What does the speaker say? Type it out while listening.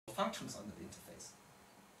functions on the interface.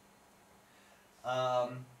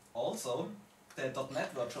 Also, the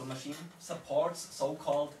 .NET Virtual Machine supports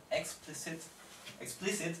so-called explicit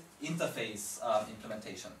interface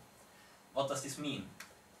implementation. What does this mean?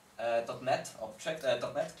 .NET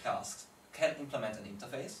class can implement an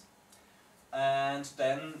interface, and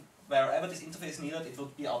then wherever this interface is needed, it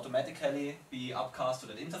would be automatically be upcast to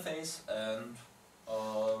that interface and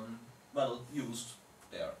well, used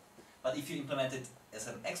there. But if you implement it as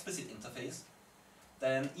an explicit interface,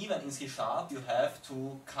 then even in C# you have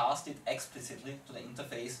to cast it explicitly to the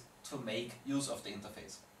interface to make use of the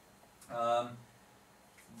interface.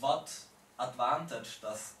 What advantage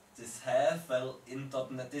does this have? Well, in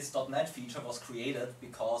 .NET, this .NET feature was created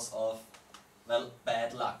because of, well,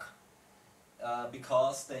 bad luck.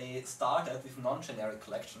 Because they started with non-generic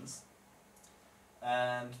collections,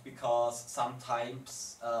 and because some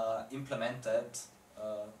types implemented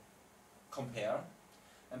compare,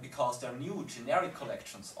 and because their new generic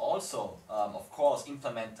collections also, of course,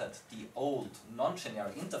 implemented the old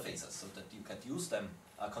non-generic interfaces so that you could use them,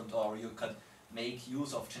 or you could make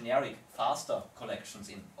use of generic, faster collections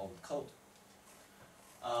in old code.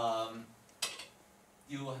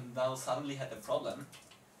 You now suddenly had a problem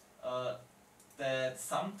that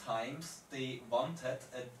sometimes they wanted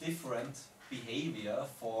a different behavior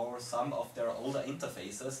for some of their older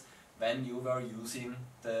interfaces when you were using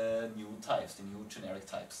the new types, the new generic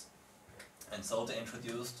types. And so they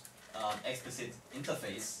introduced explicit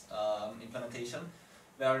interface implementation,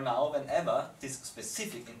 where now whenever this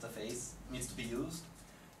specific interface needs to be used,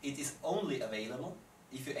 it is only available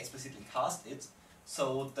if you explicitly cast it,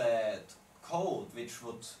 so that code which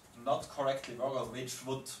would not correctly work or which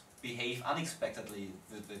would behave unexpectedly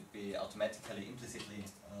would be automatically, implicitly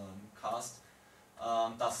cast,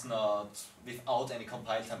 does not, without any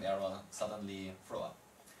compile time error, suddenly throw up.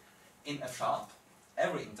 In F#,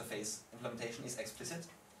 every interface implementation is explicit,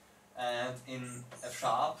 and in F#,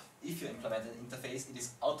 if you implement an interface, it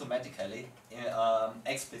is automatically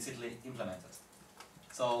explicitly implemented.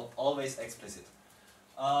 So always explicit.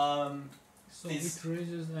 So it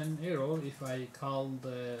raises an error if I call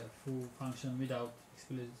the foo function without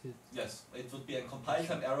explicit. Yes, it would be a compile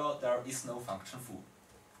time error. There is no function foo.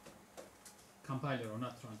 Compile error,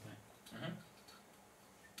 not runtime. Mm-hmm.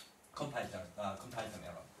 Compile time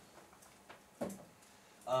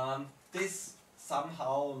error. This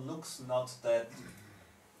somehow looks not that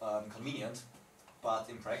convenient, but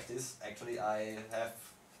in practice, actually, I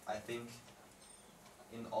think,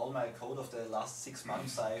 in all my code of the last 6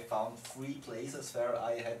 months, I found 3 places where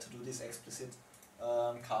I had to do this explicit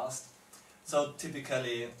cast. So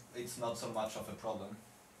typically, it's not so much of a problem.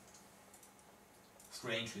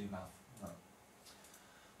 Strangely enough. No.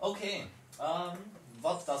 Okay,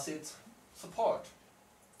 what does it support?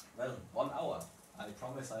 Well, 1 hour. I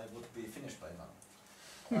promise I would be finished by now.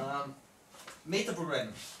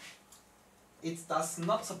 Metaprogramming. It does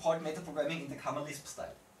not support metaprogramming in the common Lisp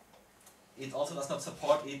style. It also does not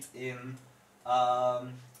support it in,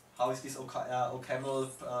 how is this OCaml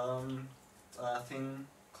thing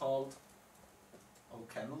called?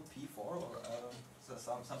 OCaml P4 or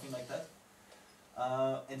something like that.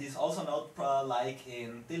 It is also not like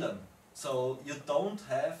in Dylan. So you don't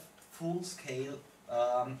have full-scale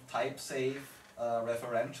type-safe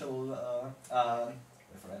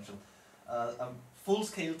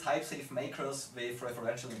full-scale type-safe makers with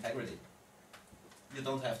referential integrity. You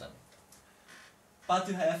don't have them. But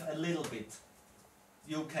you have a little bit.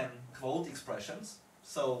 You can quote expressions,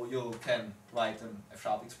 so you can write an F#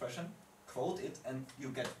 expression, quote it, and you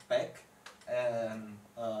get back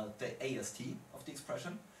the AST of the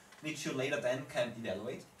expression, which you later then can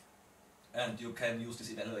evaluate. And you can use this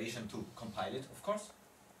evaluation to compile it, of course.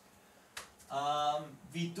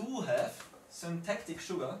 We do have syntactic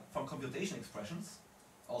sugar from computation expressions,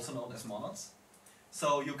 also known as monads.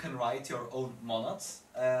 So you can write your own monads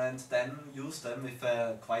and then use them with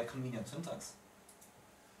a quite convenient syntax.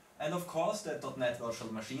 And of course the .NET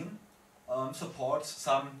Virtual Machine supports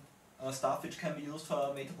some stuff which can be used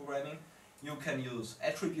for metaprogramming. You can use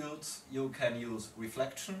attributes, you can use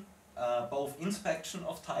reflection, both inspection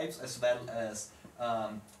of types as well as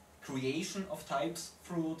creation of types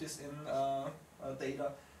through this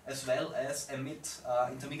data, as well as emit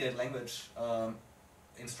intermediate language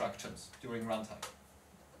instructions during runtime.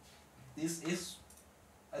 This is,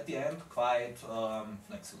 at the end, quite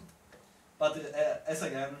flexible. But as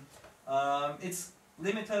again, it's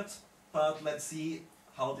limited, but let's see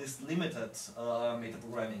how this limited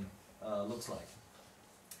metaprogramming looks like.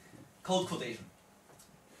 Code quotation.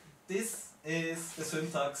 This is the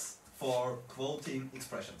syntax for quoting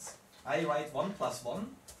expressions. I write 1 +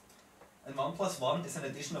 1, and 1 plus 1 is an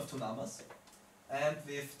addition of two numbers. And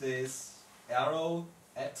with this arrow,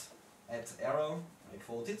 add arrow, I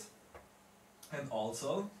quote it. And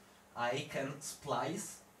also, I can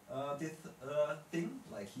splice this thing,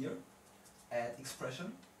 like here, add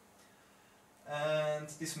expression. And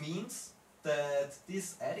this means that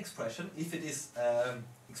this add expression, if it is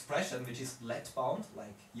expression which is let bound,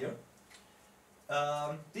 like here,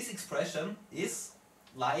 this expression is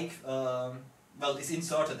like, well, is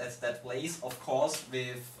inserted at that place, of course,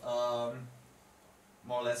 with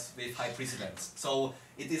more or less with high precedence. So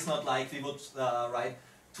it is not like we would write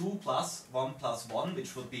 2 plus 1 plus 1,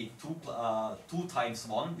 which would be 2 times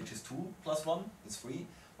 1, which is 2 plus 1, is 3,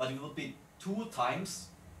 but it would be 2 times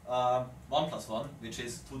 1 plus 1, which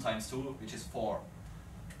is 2 times 2, which is 4.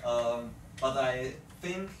 But I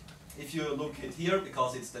think if you look at here,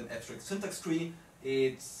 because it's an abstract syntax tree,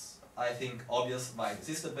 it's, I think, obvious why this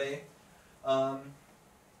is the way.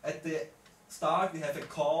 At the start we have a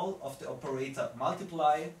call of the operator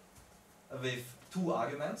multiply with 2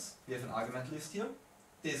 arguments. We have an argument list here.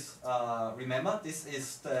 This, remember, this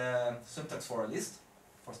is the syntax for a list,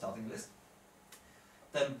 for starting list.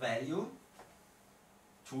 Then value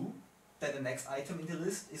 2. Then the next item in the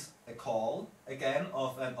list is a call, again,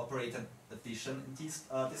 of an operator addition, this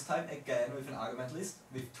time, again with an argument list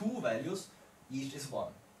with 2 values, each is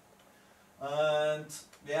 1. And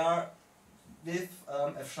we are with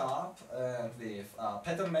F# and with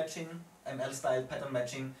pattern matching, ML style pattern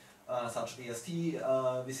matching, such AST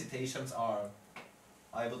visitations are,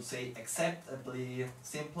 I would say, acceptably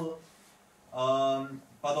simple.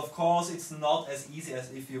 But of course it's not as easy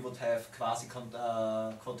as if you would have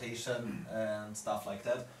quasi-quotation and stuff like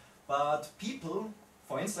that. But people,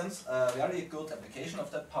 for instance, a very good application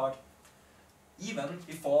of that part, even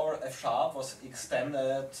before F# was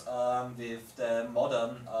extended with the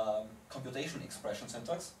modern computation expression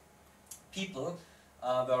syntax, people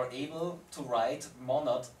were able to write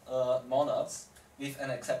monads with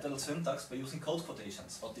an acceptable syntax by using code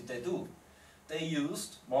quotations. What did they do? They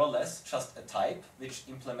used more or less just a type, which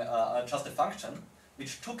just a function,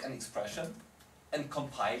 which took an expression and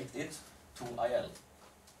compiled it to IL.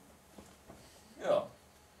 Yeah,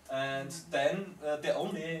 and then the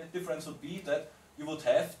only difference would be that you would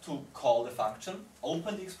have to call the function,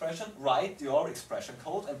 open the expression, write your expression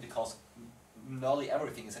code, and because nearly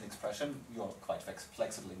everything is an expression, you're quite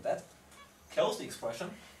flexible in that. Close the expression,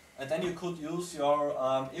 and then you could use your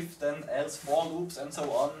if then else for loops and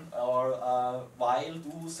so on, or while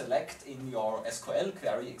do select in your SQL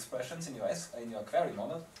query expressions in your query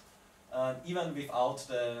monad, even without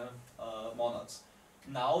the monads.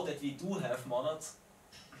 Now that we do have monads,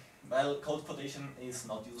 well, code quotation is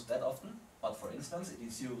not used that often, but for instance it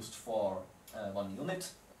is used for one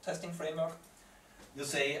unit testing framework. You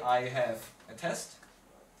say I have a test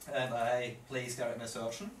and I place there an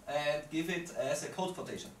assertion and give it as a code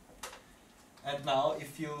quotation. And now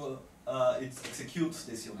if you it executes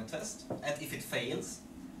this unit test, and if it fails,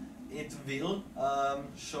 it will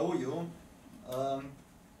show you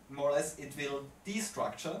more or less, it will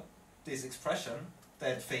destructure this expression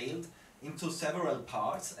that failed into several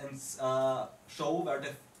parts and show where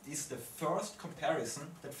is the first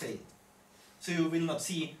comparison that failed. So you will not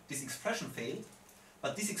see this expression failed,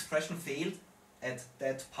 but this expression failed at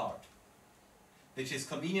that part, which is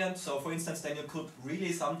convenient. So for instance, then you could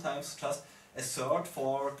really sometimes just assert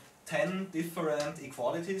for 10 different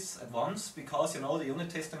equalities at once, because you know the unit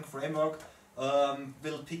testing framework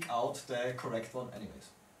will pick out the correct one anyways,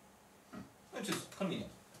 which is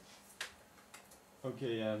convenient.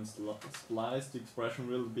 Okay, and spliced expression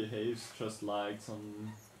will behave just like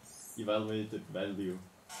some evaluated value.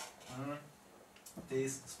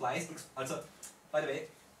 This spliced, also, by the way,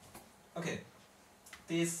 okay,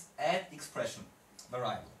 this add expression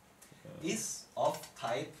variable is of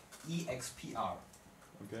type EXPR.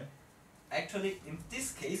 Okay. Actually, in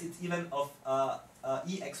this case, it's even of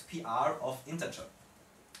EXPR of integer,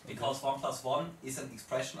 because 1 plus 1 is an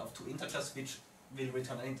expression of 2 integers which will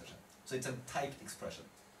return an integer. So it's a typed expression.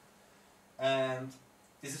 And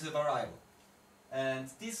this is a variable. And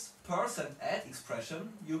this %add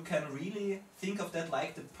expression, you can really think of that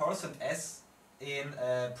like the %s in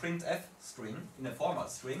a printf string, in a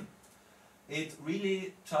format string. It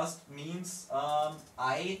really just means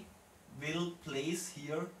I will place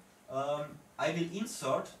here, I will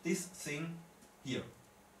insert this thing here.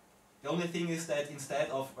 The only thing is that instead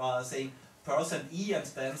of saying %e and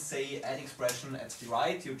then say add expression at the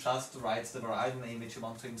right, you just write the variable name which you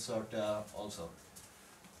want to insert also.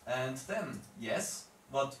 And then, yes,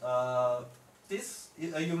 but this,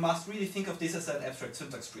 you must really think of this as an abstract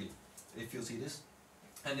syntax tree, if you see this.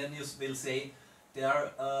 And then you will say,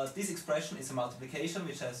 this expression is a multiplication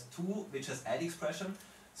which has add expression.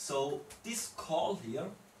 So this call here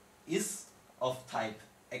is of type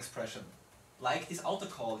expression. Like this outer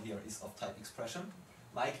call here is of type expression.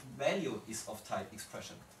 Like value is of type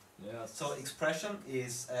expression. Yes. So expression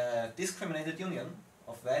is a discriminated union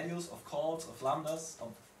of values, of calls, of lambdas,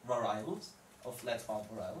 of variables, of let bound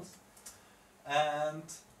variables. And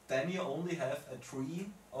then you only have a tree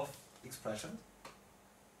of expression.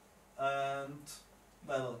 And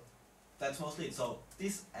well, that's mostly it. So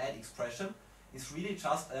this add expression is really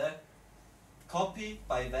just a copy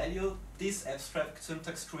by value this abstract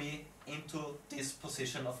syntax tree into this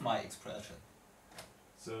position of my expression.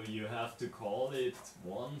 So you have to call it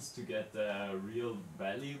once to get the real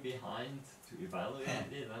value behind to evaluate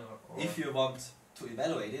it? Or If you want to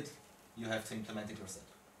evaluate it, you have to implement it yourself.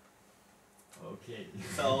 Okay.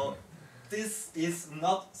 So this is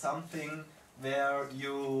not something where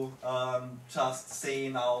you just say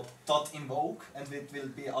now .invoke and it will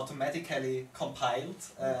be automatically compiled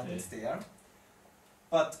and Okay. it's there.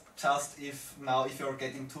 But just if you're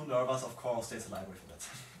getting too nervous, of course there's a library for that.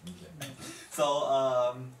 Okay. So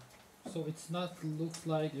So it's not looks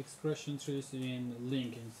like expression trees in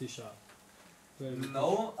LINQ in C#.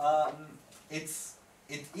 no,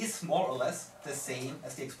 it is more or less the same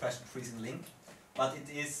as the expression trees in LINQ, but it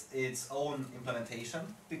is its own implementation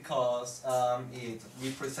because it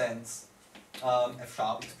represents F#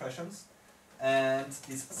 expressions, and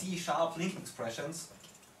these C# LINQ expressions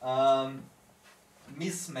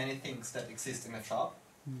miss many things that exist in F#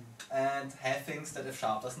 and have things that F#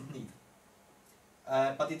 doesn't need.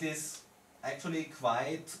 But it is actually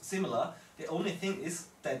quite similar. The only thing is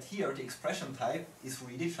that here the expression type is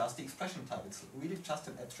really just the expression type. It's really just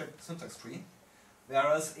an abstract syntax tree.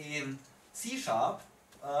 Whereas in C#,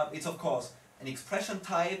 it's of course an expression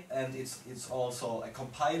type, and it's also a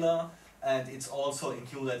compiler, and it's also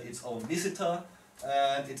included its own visitor,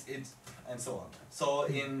 and so on. So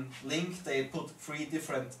in LINQ they put 3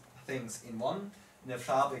 different things in one. In F#,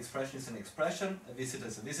 the expression is an expression, a visitor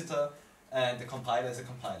is a visitor, and the compiler is a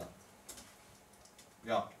compiler.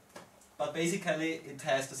 Yeah, but basically it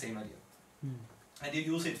has the same idea, and you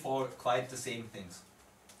use it for quite the same things.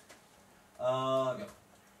 Yeah.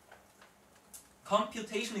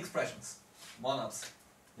 Computation expressions, monads.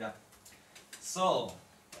 Yeah. So,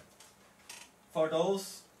 for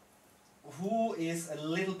those who is a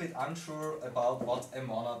little bit unsure about what a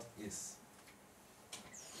monad is.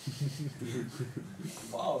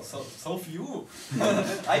 Wow, so few.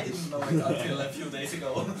 I didn't know it until a few days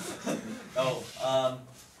ago. No,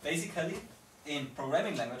 basically, in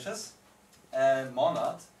programming languages, a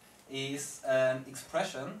monad is an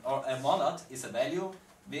expression, or a monad is a value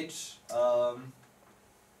which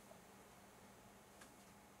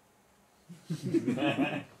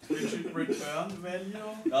Which return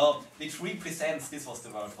value? which represents, this was the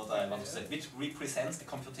word what I want to say, which represents the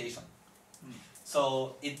computation.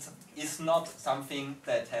 So it is not something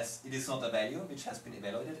that it is not a value which has been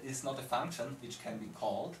evaluated, it is not a function which can be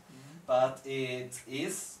called, but it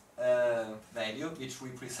is a value which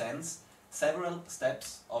represents several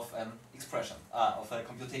steps of an expression, of a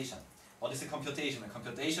computation. What is a computation? A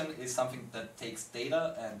computation is something that takes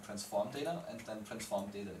data and transforms data, and then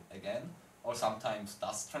transforms data again, or sometimes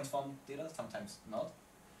does transform data, sometimes not.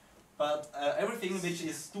 But everything which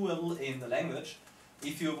is doable in the language,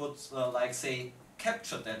 if you would like say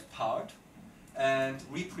capture that part and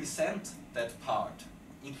represent that part,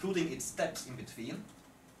 including its steps in between,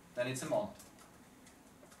 then it's a monad.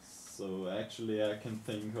 So actually I can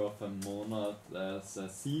think of a monad as a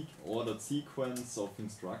ordered sequence of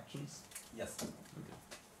instructions. Yes, Okay.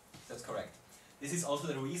 that's correct. This is also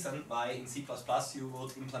the reason why in C++ you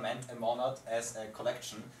would implement a monad as a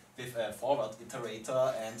collection with a forward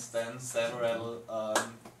iterator and then several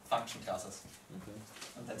function classes. Okay.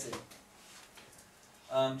 And that's it.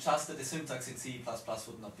 Just that the syntax in C++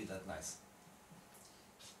 would not be that nice.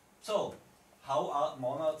 So, how are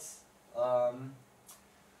monads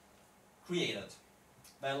created?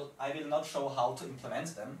 Well, I will not show how to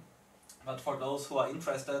implement them, but for those who are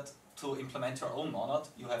interested to implement your own monad,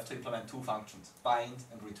 you have to implement 2 functions, bind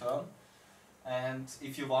and return. And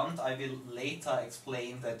if you want, I will later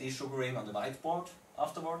explain the desugaring on the whiteboard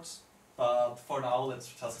afterwards. But for now, let's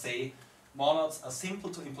just say monads are simple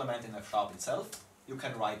to implement in F# itself. You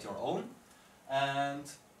can write your own, and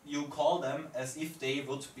you call them as if they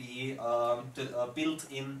would be built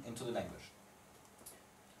into the language.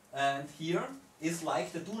 And here is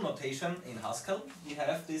like the do notation in Haskell. We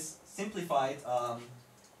have this simplified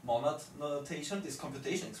monad notation, these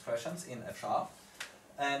computation expressions in F#,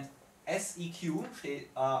 and SEQ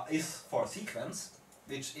is for sequence,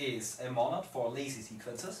 which is a monad for lazy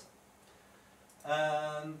sequences.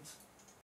 And